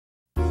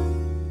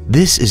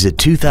This is a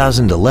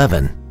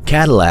 2011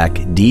 Cadillac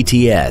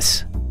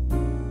DTS.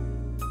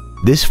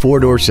 This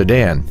four-door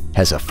sedan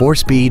has a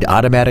 4-speed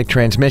automatic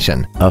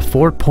transmission, a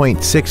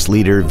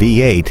 4.6-liter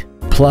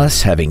V8,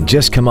 plus having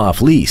just come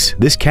off lease,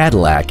 this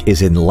Cadillac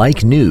is in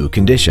like-new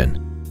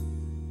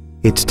condition.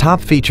 Its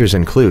top features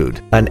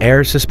include an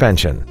air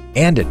suspension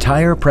and a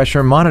tire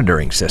pressure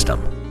monitoring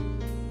system.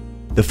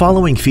 The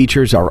following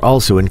features are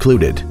also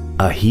included: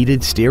 a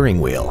heated steering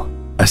wheel,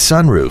 a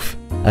sunroof,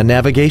 a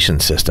navigation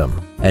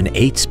system, an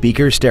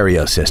 8-speaker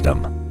stereo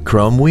system,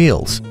 chrome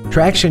wheels,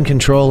 traction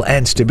control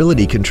and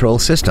stability control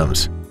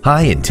systems,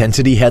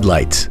 high-intensity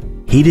headlights,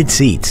 heated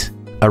seats,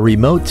 a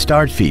remote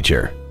start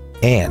feature,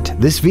 and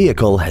this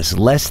vehicle has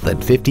less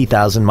than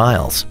 50,000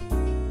 miles.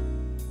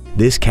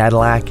 This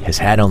Cadillac has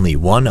had only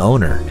one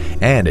owner,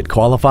 and it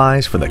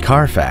qualifies for the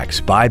Carfax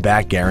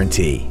buyback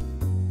guarantee.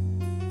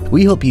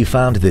 We hope you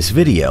found this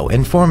video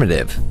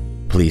informative.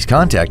 Please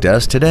contact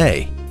us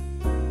today.